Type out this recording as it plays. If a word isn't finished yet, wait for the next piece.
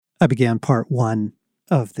I began part 1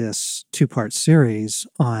 of this 2-part series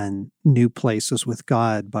on new places with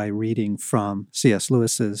God by reading from C.S.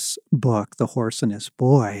 Lewis's book, The Horse and His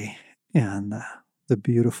Boy, and the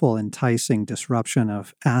beautiful, enticing disruption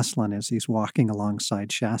of Aslan as he's walking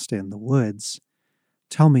alongside Shasta in the woods.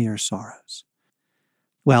 Tell me your sorrows.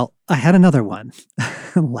 Well, I had another one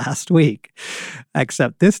last week,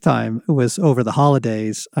 except this time it was over the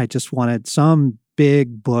holidays. I just wanted some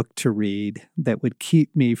big book to read that would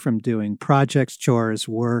keep me from doing projects, chores,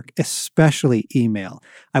 work, especially email.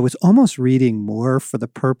 I was almost reading more for the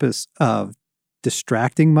purpose of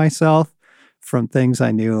distracting myself from things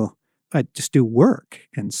I knew I'd just do work.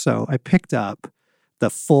 And so I picked up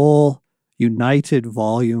the full united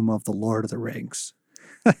volume of The Lord of the Rings.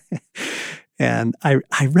 And I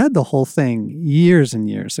read the whole thing years and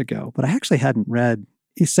years ago, but I actually hadn't read,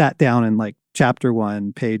 he sat down in like chapter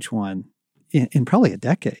 1, page 1 in probably a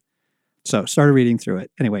decade. So started reading through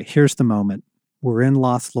it. Anyway, here's the moment. We're in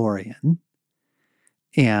Lothlorien,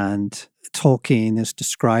 and Tolkien is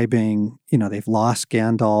describing, they've lost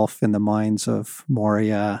Gandalf in the mines of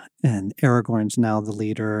Moria, and Aragorn's now the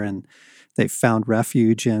leader, and they've found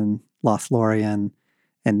refuge in Lothlorien.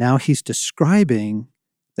 And now he's describing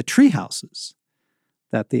the tree houses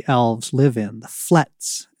that the elves live in, the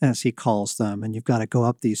flets, as he calls them. And you've got to go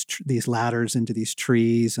up these ladders into these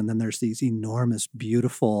trees, and then there's these enormous,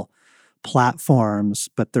 beautiful platforms,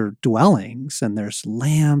 but they're dwellings, and there's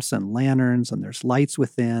lamps and lanterns, and there's lights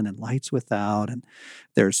within and lights without, and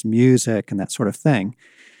there's music and that sort of thing.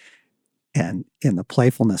 And in the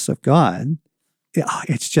playfulness of God,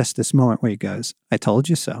 it's just this moment where he goes, I told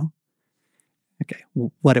you so. Okay,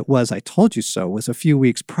 what it was, I told you so, was a few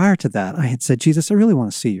weeks prior to that, I had said, Jesus, I really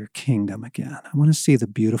want to see your kingdom again. I want to see the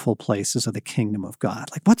beautiful places of the kingdom of God.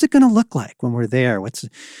 Like, what's it going to look like when we're there?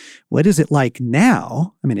 What is it like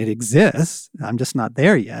now? I mean, it exists. I'm just not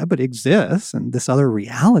there yet, but it exists. And this other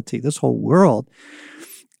reality, this whole world.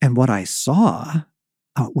 And what I saw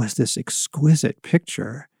was this exquisite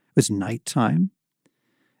picture. It was nighttime,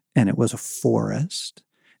 and it was a forest.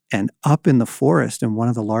 And up in the forest, in one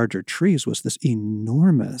of the larger trees, was this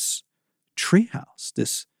enormous treehouse,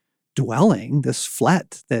 this dwelling, this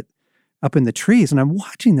flat that up in the trees. And I'm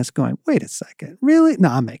watching this going, wait a second, really? No,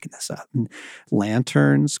 I'm making this up. And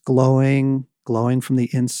lanterns glowing from the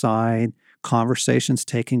inside, conversations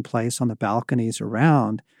taking place on the balconies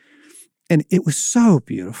around. And it was so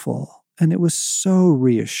beautiful, and it was so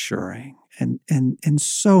reassuring and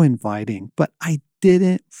so inviting, but I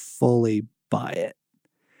didn't fully buy it.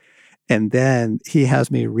 And then he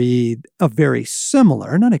has me read a very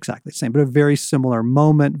similar, not exactly the same, but a very similar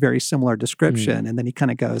moment, very similar description. And then he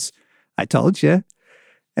kind of goes, I told you.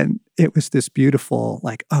 And it was this beautiful,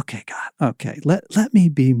 like, okay, God, okay, let me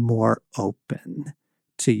be more open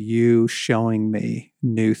to you showing me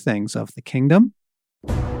new things of the kingdom.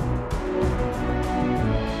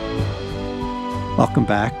 Welcome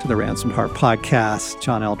back to the Ransomed Heart Podcast.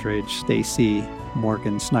 John Eldridge, Stacey,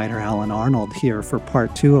 Morgan Snyder, Alan Arnold here for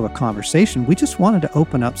part 2 of a conversation. We just wanted to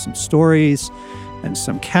open up some stories and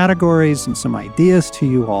some categories and some ideas to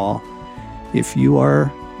you all. If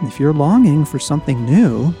you're longing for something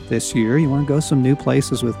new this year, you want to go some new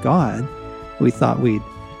places with God, we thought we'd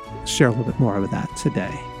share a little bit more of that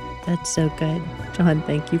today. That's so good. John,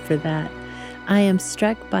 thank you for that. I am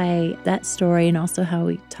struck by that story, and also how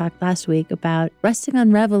we talked last week about resting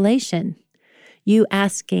on revelation. You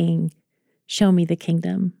asking, show me the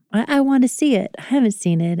kingdom. I want to see it. I haven't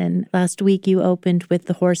seen it. And last week you opened with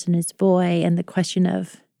the horse and his boy and the question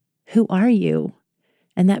of, who are you?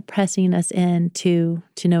 And that pressing us into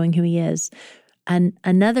knowing who he is. And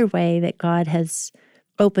another way that God has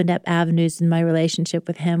opened up avenues in my relationship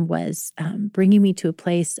with him was bringing me to a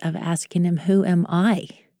place of asking him, who am I?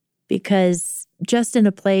 Because just in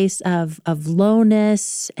a place of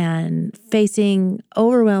lowness and facing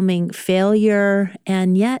overwhelming failure,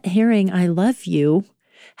 and yet hearing, I love you,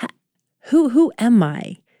 who am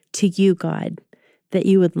I to you, God, that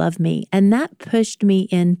you would love me? And that pushed me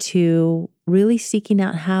into really seeking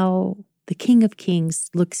out how the King of Kings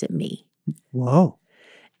looks at me. Whoa.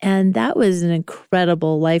 And that was an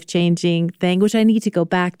incredible, life-changing thing, which I need to go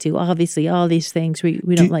back to. Obviously, all these things, we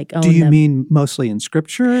don't like own them. Do you mean mostly in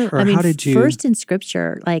Scripture? Or how did you? First in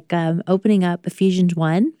Scripture, like opening up Ephesians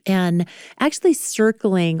 1 and actually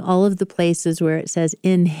circling all of the places where it says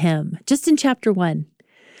in him, just in chapter 1,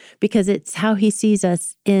 because it's how he sees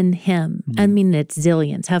us in him. I mean, it's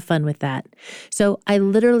zillions. Have fun with that. So I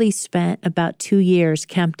literally spent about 2 years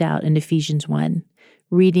camped out in Ephesians 1,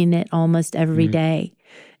 reading it almost every day.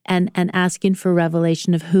 And asking for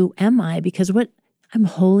revelation of who am I? Because what I'm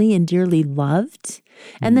holy and dearly loved.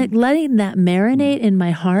 And then letting that marinate in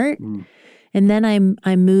my heart. And then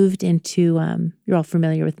I moved into, you're all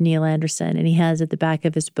familiar with Neil Anderson, and he has at the back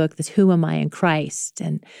of his book this Who Am I in Christ?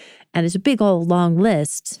 And it's a big old long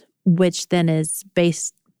list, which then is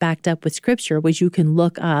backed up with scripture, which you can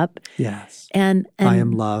look up. Yes. And I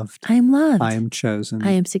am loved. I am loved. I am chosen.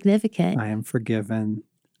 I am significant. I am forgiven.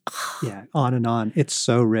 Yeah, on and on. It's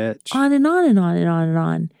so rich. On and on and on and on and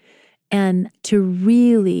on. And to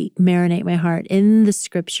really marinate my heart in the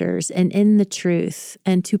scriptures and in the truth,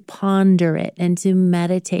 and to ponder it and to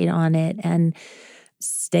meditate on it and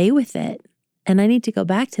stay with it. And I need to go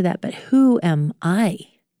back to that. But who am I,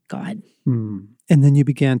 God? And then you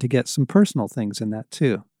began to get some personal things in that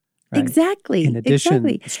too. Right? Exactly. In addition,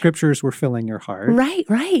 exactly. scriptures were filling your heart.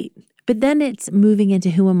 Right. But then it's moving into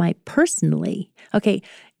who am I personally? Okay,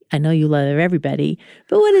 I know you love everybody,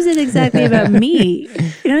 but what is it exactly about me?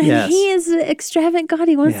 Yes. He is an extravagant God.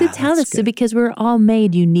 He wants to tell us. So because we're all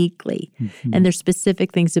made uniquely, and there's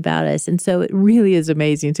specific things about us. And so it really is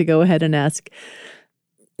amazing to go ahead and ask,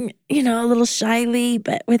 a little shyly,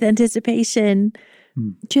 but with anticipation,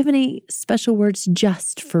 do you have any special words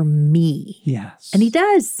just for me? Yes. And he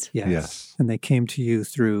does. Yes. And they came to you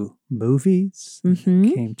through movies,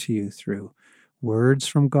 came to you through words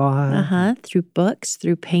from God. Through books,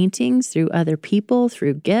 through paintings, through other people,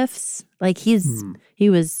 through gifts. Like he's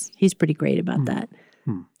pretty great about that.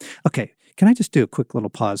 Okay. Can I just do a quick little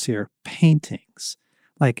pause here? Paintings.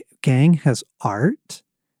 Like, gang, has art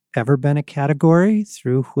ever been a category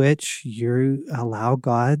through which you allow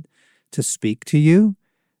God to speak to you?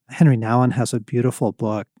 Henry Nouwen has a beautiful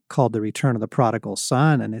book called The Return of the Prodigal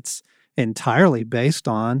Son, and it's entirely based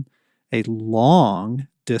on a long,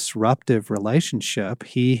 disruptive relationship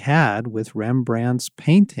he had with Rembrandt's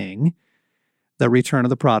painting, The Return of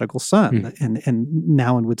the Prodigal Son. And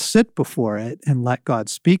Nouwen would sit before it and let God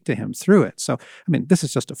speak to him through it. So, I mean, this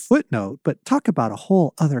is just a footnote, but talk about a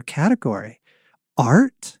whole other category.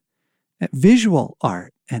 Art, visual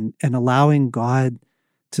art, and allowing God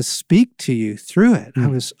to speak to you through it. I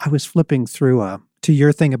was flipping through to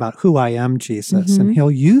your thing about who I am, Jesus, and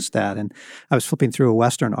he'll use that. And I was flipping through a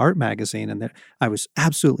Western art magazine, and I was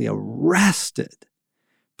absolutely arrested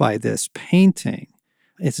by this painting.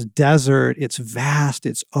 It's desert, it's vast,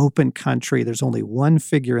 it's open country. There's only one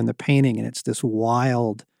figure in the painting, and it's this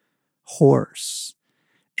wild horse.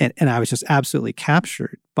 And I was just absolutely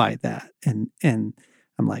captured by that. And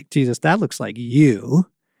I'm like, Jesus, that looks like you.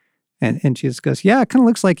 And Jesus goes, yeah, it kind of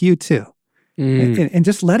looks like you too. And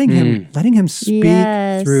just letting him speak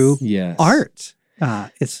through art.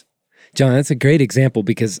 It's John, that's a great example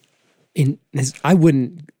because I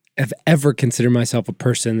wouldn't have ever considered myself a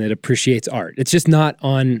person that appreciates art. It's just not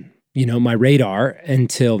on my radar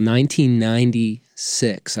until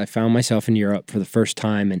 1996. I found myself in Europe for the first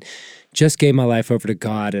time and just gave my life over to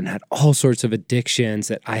God and had all sorts of addictions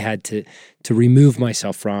that I had to remove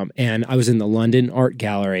myself from. And I was in the London Art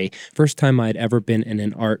Gallery. First time I'd ever been in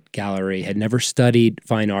an art gallery, had never studied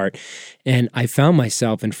fine art. And I found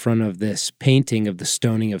myself in front of this painting of the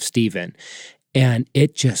stoning of Stephen. And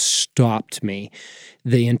it just stopped me.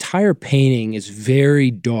 The entire painting is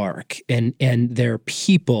very dark, and there are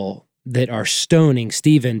people that are stoning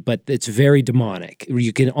Stephen, but it's very demonic.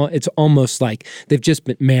 It's almost like they've just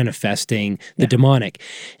been manifesting the demonic.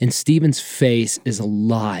 And Stephen's face is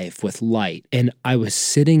alive with light. And I was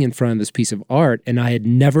sitting in front of this piece of art, and I had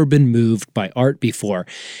never been moved by art before.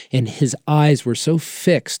 And his eyes were so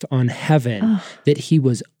fixed on heaven that he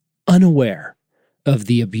was unaware of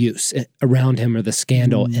the abuse around him or the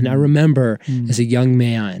scandal. And I remember as a young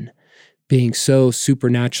man being so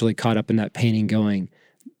supernaturally caught up in that painting going,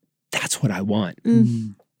 that's what I want.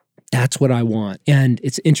 That's what I want. And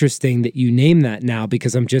it's interesting that you name that now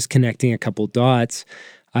because I'm just connecting a couple dots.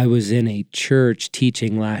 I was in a church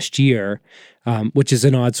teaching last year, which is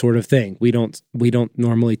an odd sort of thing. We don't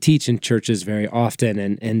normally teach in churches very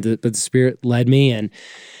often. But the Spirit led me, and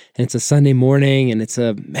it's a Sunday morning, and it's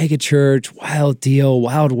a mega church, wild deal,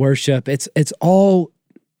 wild worship. It's all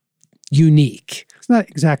unique. It's not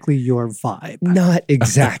exactly your vibe. Not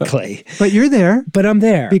exactly. But you're there. But I'm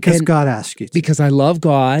there. Because God asked you to. Because I love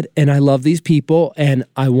God and I love these people and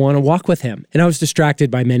I want to walk with him. And I was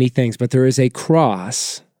distracted by many things, but there is a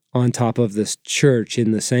cross on top of this church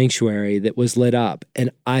in the sanctuary that was lit up.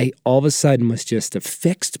 And I all of a sudden was just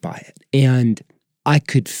affixed by it. And I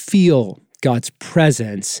could feel God's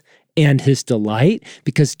presence. and his delight,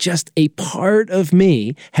 because just a part of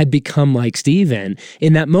me had become like Stephen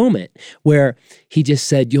in that moment where he just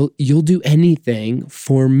said, you'll do anything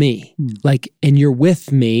for me. Like, and you're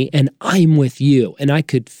with me and I'm with you. And I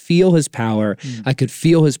could feel his power. I could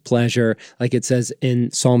feel his pleasure. Like it says in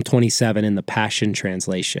Psalm 27 in the Passion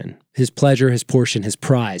Translation, his pleasure, his portion, his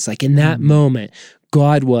prize. Like in that moment,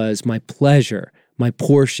 God was my pleasure, my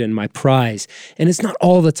portion, my prize. And it's not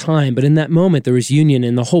all the time, but in that moment there was union.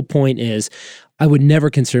 And the whole point is I would never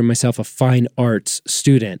consider myself a fine arts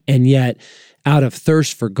student. And yet out of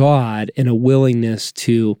thirst for God and a willingness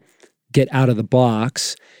to get out of the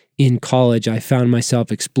box in college, I found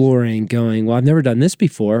myself exploring, going, well, I've never done this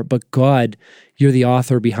before, but God, you're the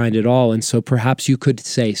author behind it all. And so perhaps you could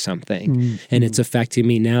say something. And it's affecting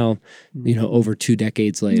me now, over 2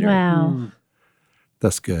 decades later. Wow.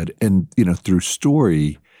 That's good. And, through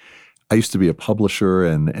story, I used to be a publisher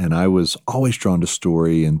and I was always drawn to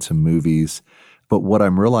story and to movies. But what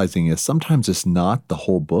I'm realizing is sometimes it's not the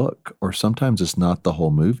whole book or sometimes it's not the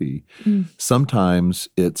whole movie. Sometimes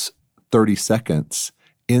it's 30 seconds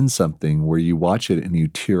in something where you watch it and you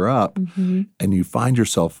tear up and you find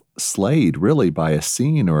yourself slayed really by a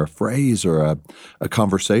scene or a phrase or a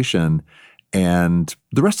conversation. And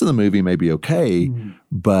the rest of the movie may be okay,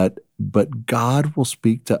 but God will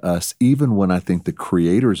speak to us even when I think the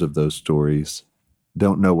creators of those stories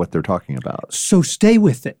don't know what they're talking about. So stay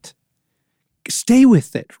with it. Stay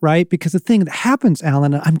with it, right? Because the thing that happens,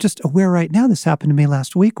 Alan, I'm just aware right now, this happened to me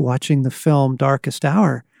last week watching the film Darkest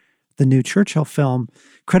Hour, the new Churchill film.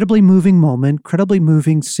 Incredibly moving moment, incredibly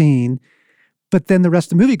moving scene. But then the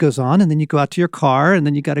rest of the movie goes on, and then you go out to your car, and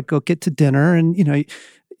then you got to go get to dinner, and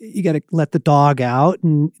you got to let the dog out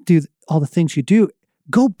and do all the things you do.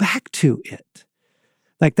 Go back to it.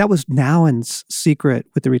 Like that was Nouwen's secret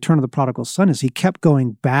with the Return of the Prodigal Son, is he kept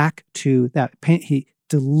going back to that pain. He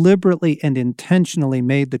deliberately and intentionally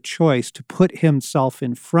made the choice to put himself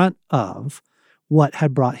in front of what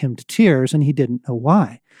had brought him to tears, and he didn't know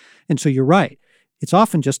why. And so you're right. It's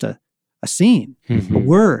often just a scene, a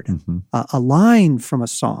word, a line from a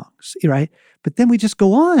song, right? But then we just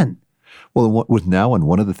go on. Well, with Nouwen,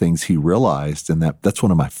 one of the things he realized, and that's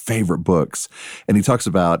one of my favorite books, and he talks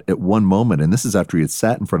about at one moment, and this is after he had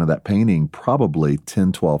sat in front of that painting probably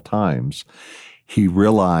 10, 12 times, he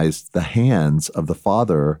realized the hands of the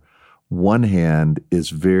Father, one hand is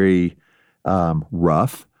very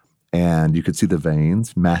rough, and you could see the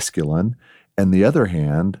veins, masculine, and the other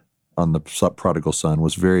hand on the prodigal son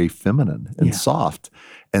was very feminine and soft.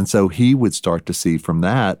 And so he would start to see from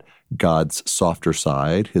that God's softer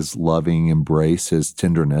side, his loving embrace, his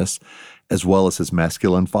tenderness, as well as his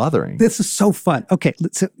masculine fathering. This is so fun. Okay,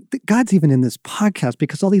 so God's even in this podcast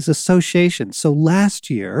because all these associations. So last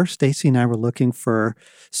year, Stacey and I were looking for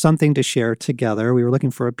something to share together. We were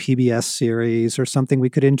looking for a PBS series or something we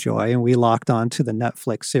could enjoy, and we locked on to the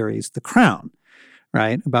Netflix series, The Crown,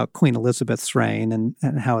 right? About Queen Elizabeth's reign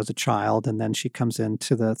and how as a child, and then she comes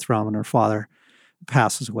into the throne when her father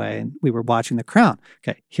passes away, and we were watching The Crown.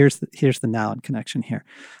 Okay, here's the Nouwen connection here.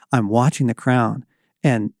 I'm watching The Crown,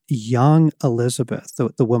 and young Elizabeth,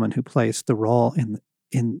 the woman who plays the role in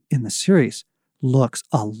the series, looks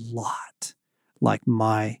a lot like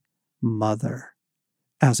my mother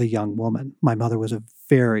as a young woman. My mother was a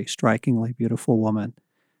very strikingly beautiful woman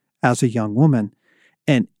as a young woman,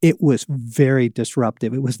 and it was very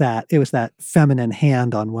disruptive. It was that feminine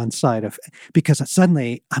hand on one side of, because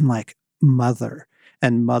suddenly I'm like, mother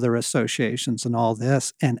and mother associations and all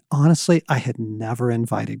this. And honestly, I had never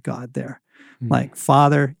invited God there. Like,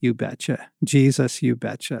 Father, you betcha. Jesus, you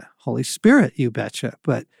betcha. Holy Spirit, you betcha.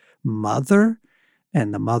 But mother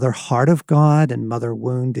and the mother heart of God and mother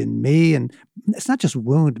wound in me. And it's not just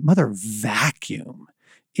wound, mother vacuum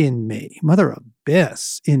in me, mother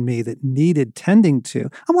abyss in me that needed tending to.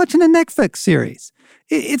 I'm watching a Netflix series.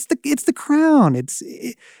 It's the Crown.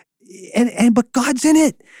 But God's in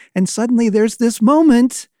it. And suddenly there's this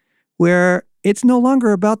moment where it's no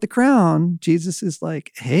longer about the crown. Jesus is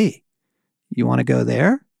like, hey, you want to go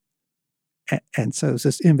there? And so it's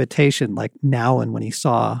this invitation, like Nouwen when he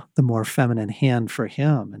saw the more feminine hand for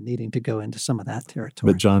him and needing to go into some of that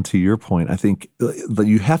territory. But John, to your point, I think that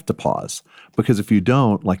you have to pause, because if you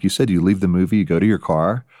don't, like you said, you leave the movie, you go to your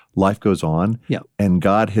car, life goes on, and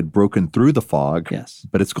God had broken through the fog,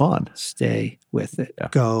 but it's gone. Stay with it. Yeah.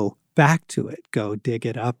 Go back to it. Go dig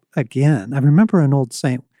it up again. I remember an old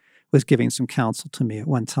saint was giving some counsel to me at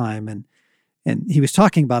one time, and he was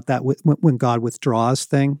talking about that when God withdraws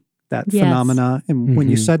thing, that phenomena. And when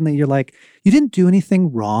you suddenly, you're like, you didn't do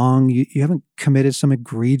anything wrong. You haven't committed some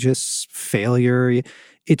egregious failure.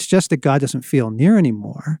 It's just that God doesn't feel near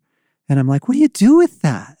anymore. And I'm like, what do you do with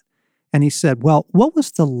that? And he said, well, what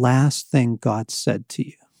was the last thing God said to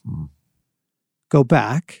you? Go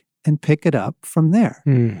back and pick it up from there.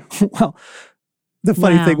 Well, the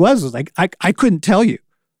funny thing was like, I couldn't tell you.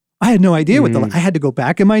 I had no idea I had to go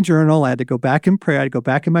back in my journal. I had to go back in prayer. I had to go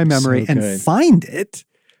back in my memory and find it.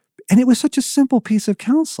 And it was such a simple piece of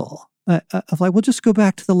counsel of like, well, just go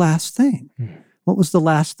back to the last thing. What was the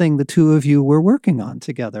last thing the two of you were working on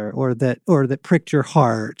together, or that pricked your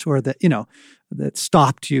heart, or that, that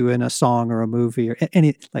stopped you in a song or a movie, or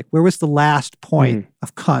any, like, where was the last point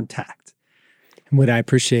of contact? What I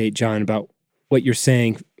appreciate, John, about what you're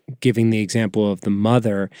saying, giving the example of the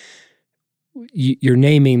mother, you're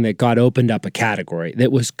naming that God opened up a category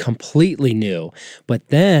that was completely new. But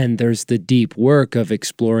then there's the deep work of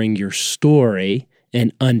exploring your story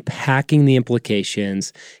and unpacking the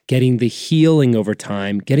implications, getting the healing over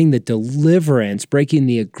time, getting the deliverance, breaking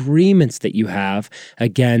the agreements that you have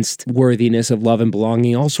against worthiness of love and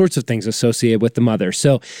belonging, all sorts of things associated with the mother.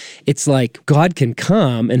 So it's like God can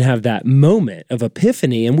come and have that moment of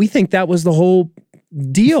epiphany, and we think that was the whole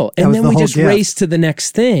deal. And then we just race to the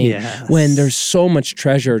next thing when there's so much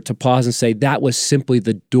treasure to pause and say that was simply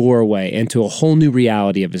the doorway into a whole new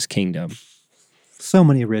reality of his kingdom. So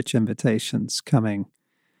many rich invitations coming.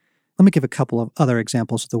 Let me give a couple of other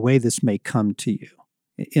examples of the way this may come to you,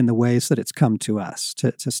 in the ways that it's come to us,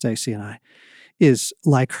 to Stasi and I, is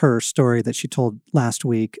like her story that she told last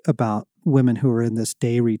week about women who were in this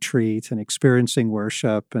day retreat and experiencing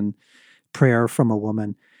worship and prayer from a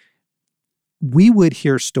woman. We would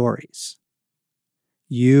hear stories.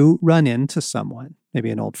 You run into someone,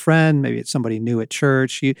 maybe an old friend, maybe it's somebody new at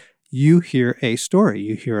church. You hear a story.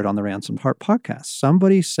 You hear it on the Ransomed Heart podcast.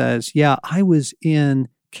 Somebody says, yeah, I was in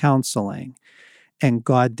counseling and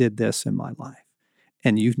God did this in my life.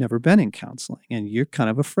 And you've never been in counseling and you're kind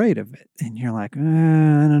of afraid of it. And you're like, I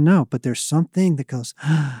don't know. But there's something that goes,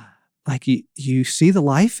 like you see the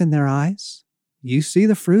life in their eyes. You see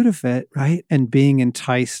the fruit of it, right? And being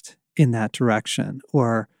enticed in that direction.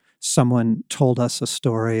 Or someone told us a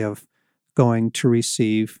story of going to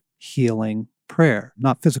receive healing prayer,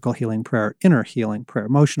 not physical healing prayer, inner healing prayer,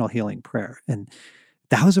 emotional healing prayer. And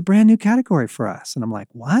that was a brand new category for us. And I'm like,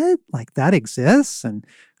 what? Like that exists? And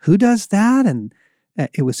who does that? And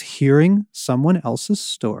it was hearing someone else's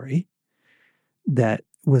story that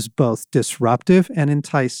was both disruptive and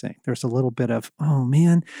enticing. There's a little bit of, oh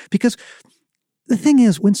man, because the thing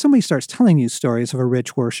is, when somebody starts telling you stories of a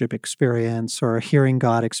rich worship experience or a hearing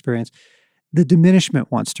God experience, the diminishment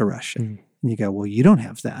wants to rush in. And you go, well, you don't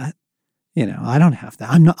have that. I don't have that.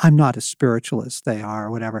 I'm not as spiritual as they are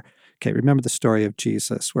or whatever. Okay, remember the story of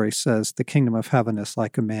Jesus where he says, the kingdom of heaven is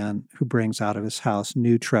like a man who brings out of his house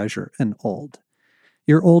new treasure and old.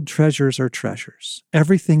 Your old treasures are treasures.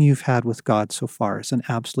 Everything you've had with God so far is an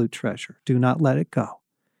absolute treasure. Do not let it go.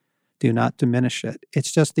 Do not diminish it.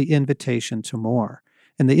 It's just the invitation to more.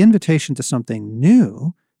 And the invitation to something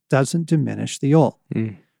new doesn't diminish the old.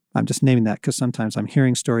 I'm just naming that because sometimes I'm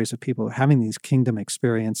hearing stories of people having these kingdom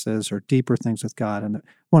experiences or deeper things with God. And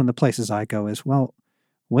one of the places I go is, well,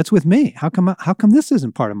 what's with me? How come this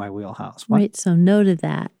isn't part of my wheelhouse? What? Right. So no to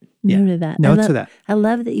that. No to that. No to that. I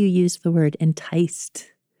love that you use the word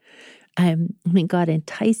enticed. I mean, God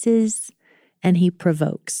entices and he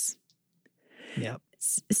provokes. Yeah.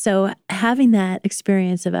 So having that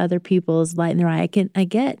experience of other people's light in their eye,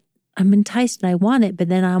 I'm enticed and I want it, but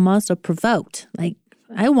then I'm also provoked. Like,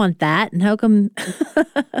 I want that. And how come?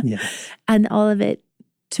 And all of it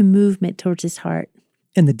to movement towards his heart.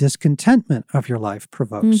 And the discontentment of your life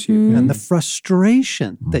provokes you, and the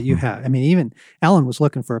frustration that you have. I mean, even Alan was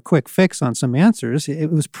looking for a quick fix on some answers.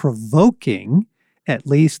 It was provoking at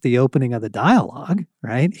least the opening of the dialogue,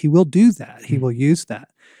 right? He will do that. He will use that.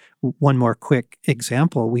 One more quick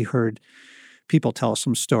example. We heard people tell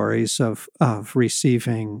some stories of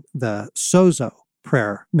receiving the Sozo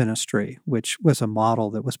prayer ministry, which was a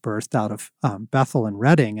model that was birthed out of Bethel and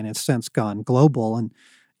Redding, and it's since gone global. And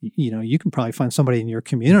you can probably find somebody in your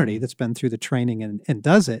community that's been through the training and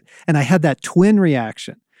does it. And I had that twin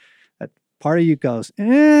reaction. That part of you goes,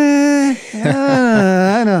 I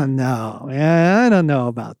don't know. I don't know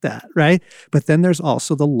about that, right? But then there's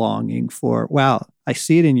also the longing for, wow, I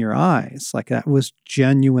see it in your eyes. Like that was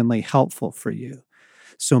genuinely helpful for you.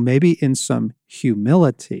 So maybe in some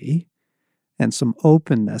humility and some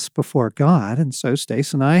openness before God. And so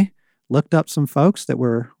Stace and I looked up some folks that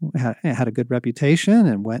had a good reputation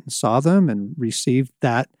and went and saw them and received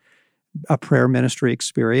a prayer ministry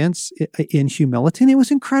experience in humility. And it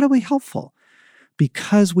was incredibly helpful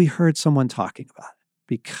because we heard someone talking about it,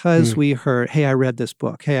 because we heard, hey, I read this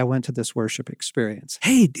book. Hey, I went to this worship experience.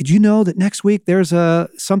 Hey, did you know that next week there's a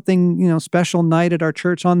something, special night at our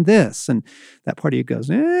church on this? And that part of you goes,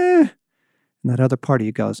 And that other part of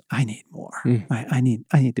you goes, I need more. I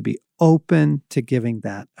need to be open to giving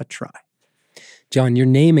that a try. John, you're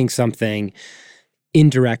naming something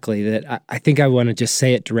indirectly that I think I want to just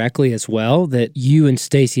say it directly as well, that you and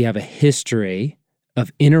Stasi have a history of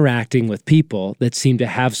interacting with people that seem to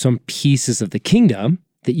have some pieces of the kingdom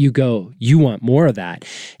that you go, you want more of that.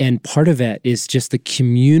 And part of it is just the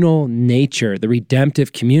communal nature, the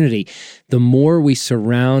redemptive community. The more we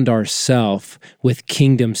surround ourselves with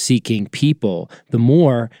kingdom-seeking people, the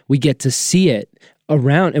more we get to see it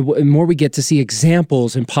around, and the more we get to see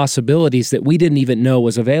examples and possibilities that we didn't even know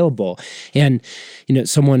was available. And,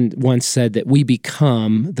 someone once said that we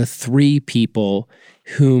become the 3 people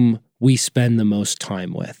whom we spend the most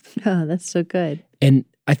time with. Oh, that's so good. And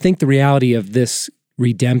I think the reality of this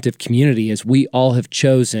redemptive community is we all have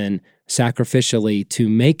chosen sacrificially to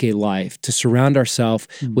make a life, to surround ourselves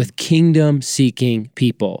with kingdom-seeking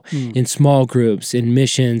people in small groups, in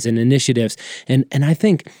missions and initiatives. And I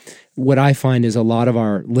think what I find is a lot of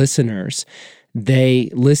our listeners, they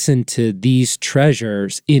listen to these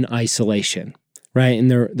treasures in isolation. Right,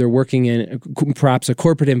 and they're working in perhaps a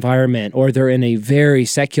corporate environment, or they're in a very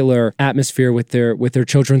secular atmosphere with their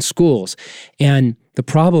children's schools. And the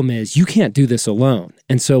problem is you can't do this alone.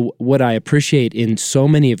 And so what I appreciate in so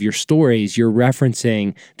many of your stories, you're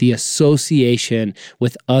referencing the association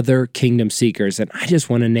with other kingdom seekers. And I just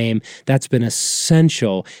want to name that's been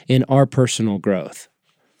essential in our personal growth.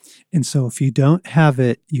 And so if you don't have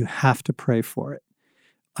it, you have to pray for it.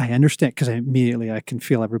 I understand, because I can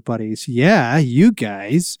feel everybody's, you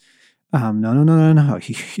guys. No.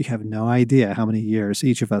 You have no idea how many years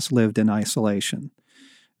each of us lived in isolation.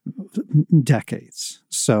 Decades.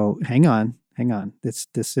 So hang on. This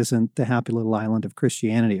isn't the happy little island of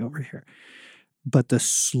Christianity over here. But the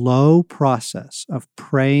slow process of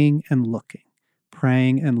praying and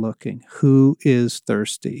looking, who is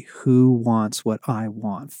thirsty, who wants what I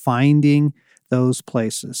want, finding those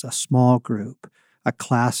places, a small group, a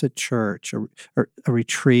class at church, or a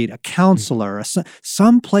retreat, a counselor,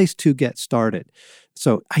 some place to get started.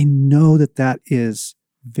 So I know that is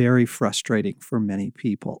very frustrating for many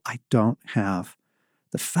people. I don't have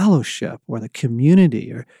the fellowship or the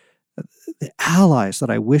community or the allies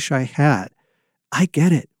that I wish I had. I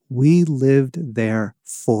get it. We lived there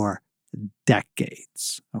for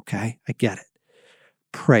decades, okay? I get it.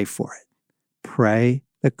 Pray for it. Pray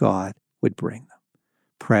that God would bring them.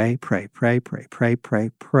 Pray.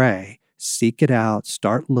 Seek it out.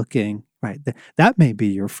 Start looking. Right. That may be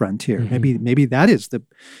your frontier. Maybe that is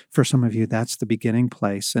for some of you, that's the beginning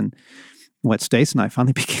place. And what Stace and I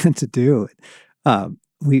finally began to do,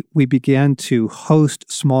 we began to host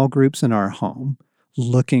small groups in our home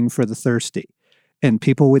looking for the thirsty. And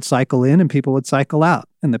people would cycle in and people would cycle out.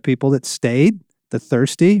 And the people that stayed, the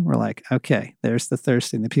thirsty, were like, okay, there's the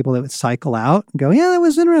thirsty. And the people that would cycle out and go, that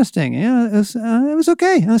was interesting. Yeah, it was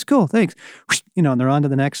okay. That's cool. Thanks. And they're on to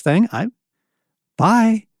the next thing.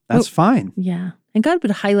 Bye. That's fine. Yeah. And God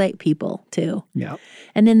would highlight people too. Yeah.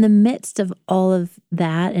 And in the midst of all of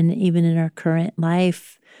that, and even in our current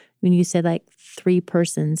life, when you said like 3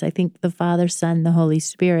 persons, I think the Father, Son, the Holy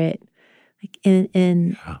Spirit, like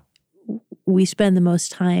we spend the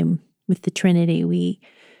most time with the Trinity.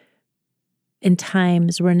 In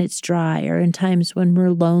times when it's dry, or in times when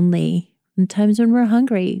we're lonely, in times when we're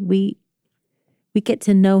hungry, we get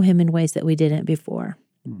to know Him in ways that we didn't before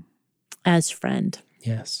as friend.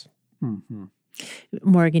 Yes. Mm-hmm.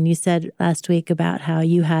 Morgan, you said last week about how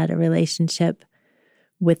you had a relationship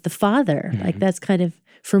with the Father. Like that's kind of,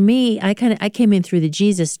 for me, I came in through the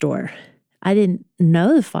Jesus door. I didn't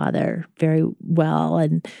know the Father very well,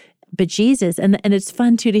 but Jesus, and it's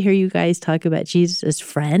fun too to hear you guys talk about Jesus as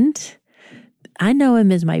friend. I know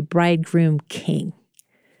Him as my bridegroom king.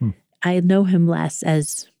 I know Him less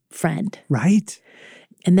as friend. Right.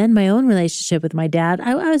 And then my own relationship with my dad,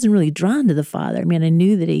 I wasn't really drawn to the Father. I mean, I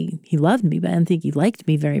knew that he loved me, but I didn't think He liked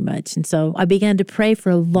me very much. And so I began to pray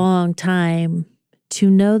for a long time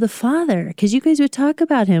to know the Father, because you guys would talk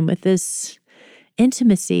about Him with this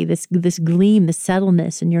intimacy, this gleam, the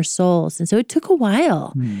settledness in your souls. And so it took a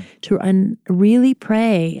while to really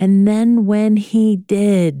pray. And then when He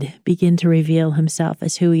did begin to reveal Himself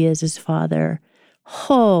as who He is as Father,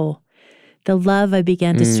 the love I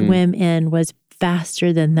began to swim in was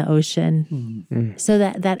faster than the ocean. So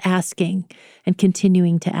that asking and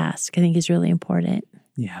continuing to ask, I think, is really important.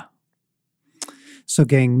 Yeah. So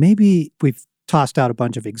gang, maybe we've tossed out a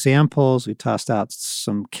bunch of examples. We tossed out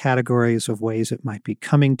some categories of ways it might be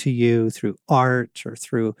coming to you through art or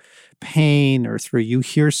through pain or through you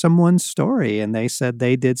hear someone's story and they said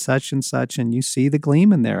they did such and you see the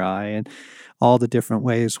gleam in their eye and all the different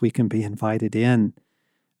ways we can be invited in.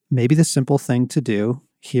 Maybe the simple thing to do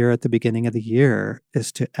here at the beginning of the year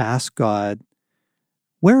is to ask God,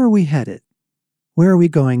 where are we headed? Where are we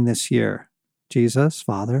going this year? Jesus,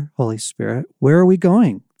 Father, Holy Spirit, where are we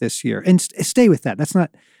going this year? And stay with that.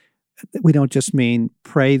 We don't just mean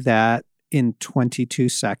pray that in 22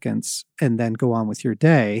 seconds and then go on with your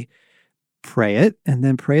day. Pray it and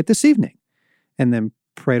then pray it this evening. And then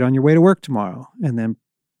pray it on your way to work tomorrow. And then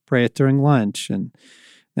pray it during lunch and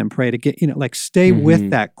then pray it again. Stay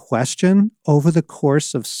with that question over the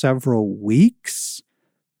course of several weeks,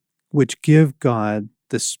 which give God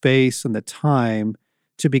the space and the time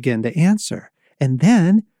to begin to answer. And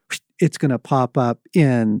then it's going to pop up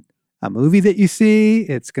in a movie that you see.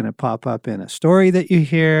 It's going to pop up in a story that you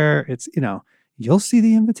hear. You'll see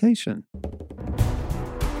the invitation.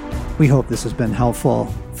 We hope this has been helpful,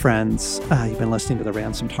 friends. You've been listening to the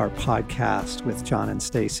Ransomed Heart podcast with John and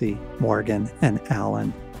Stasi, Morgan and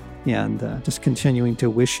Alan, and just continuing to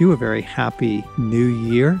wish you a very happy new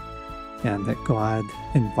year and that God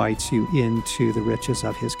invites you into the riches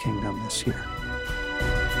of his kingdom this year.